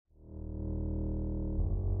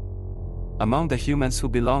Among the humans who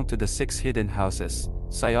belong to the six hidden houses,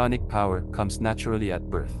 psionic power comes naturally at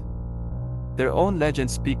birth. Their own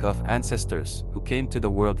legends speak of ancestors who came to the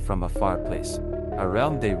world from a far place, a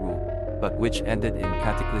realm they ruled, but which ended in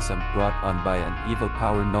cataclysm brought on by an evil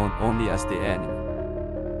power known only as the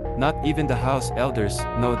enemy. Not even the house elders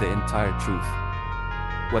know the entire truth.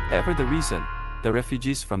 Whatever the reason, the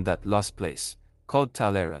refugees from that lost place, called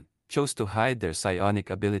Talaran, chose to hide their psionic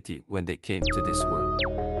ability when they came to this world.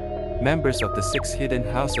 Members of the six hidden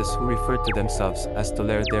houses who refer to themselves as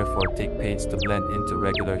Talair therefore take pains to blend into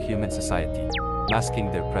regular human society,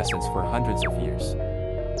 masking their presence for hundreds of years.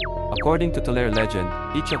 According to Talair legend,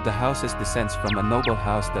 each of the houses descends from a noble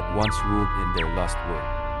house that once ruled in their lost world.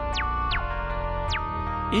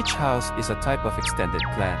 Each house is a type of extended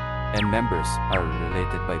clan, and members are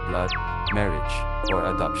related by blood, marriage,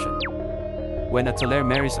 or adoption. When a Talair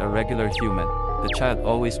marries a regular human, the child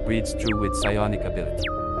always breeds true with psionic ability.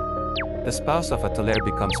 The spouse of a Talair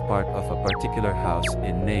becomes part of a particular house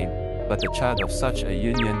in name, but the child of such a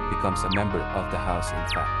union becomes a member of the house in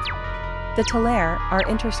fact. The Talair are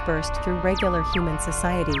interspersed through regular human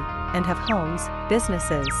society, and have homes,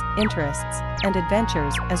 businesses, interests, and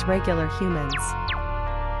adventures as regular humans.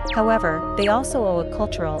 However, they also owe a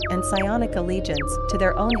cultural and psionic allegiance to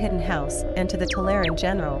their own hidden house and to the Talair in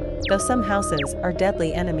general, though some houses are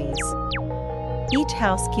deadly enemies. Each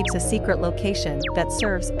house keeps a secret location that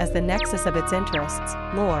serves as the nexus of its interests,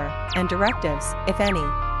 lore, and directives, if any.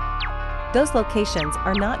 Those locations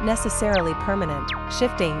are not necessarily permanent,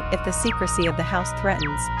 shifting if the secrecy of the house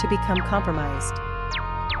threatens to become compromised.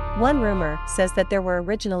 One rumor says that there were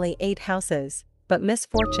originally 8 houses, but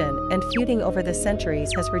misfortune and feuding over the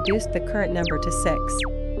centuries has reduced the current number to 6.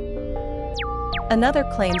 Another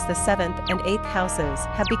claims the 7th and 8th houses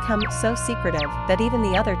have become so secretive that even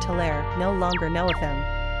the other Talair no longer know of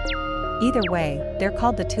them. Either way, they're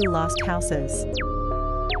called the 2 lost houses.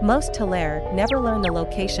 Most Talair never learn the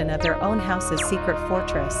location of their own house's secret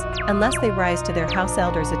fortress, unless they rise to their house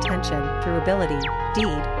elder's attention through ability,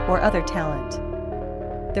 deed, or other talent.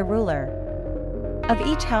 The ruler of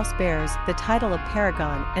each house bears the title of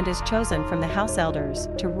Paragon and is chosen from the house elders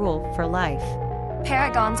to rule for life.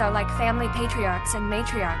 Paragons are like family patriarchs and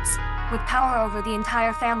matriarchs, with power over the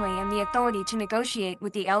entire family and the authority to negotiate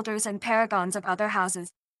with the elders and paragons of other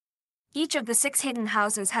houses. Each of the 6 hidden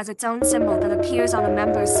houses has its own symbol that appears on a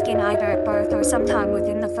member's skin either at birth or sometime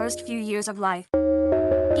within the first few years of life.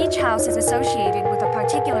 Each house is associated with a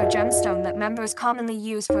particular gemstone that members commonly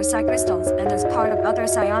use for psi-crystals and as part of other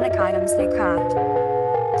psionic items they craft.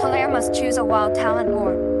 Talair must choose a wild talent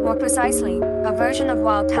or, more precisely, a version of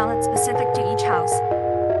wild talent specific to each house.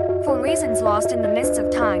 For reasons lost in the mists of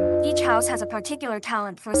time, each house has a particular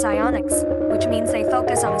talent for psionics, which means they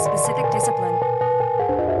focus on a specific discipline.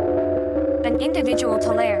 An individual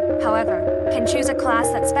Talair, however, can choose a class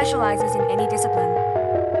that specializes in any discipline.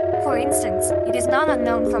 For instance, it is not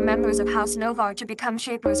unknown for members of House Novar to become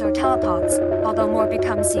shapers or telepaths, although more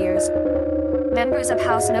become seers. Members of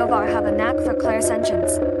House Novar have a knack for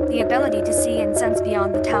clairsentience, the ability to see and sense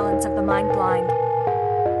beyond the talents of the mind blind.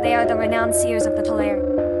 They are the renowned seers of the Talair.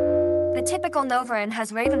 The typical Novaran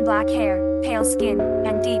has raven black hair, pale skin,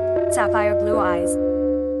 and deep, sapphire blue eyes.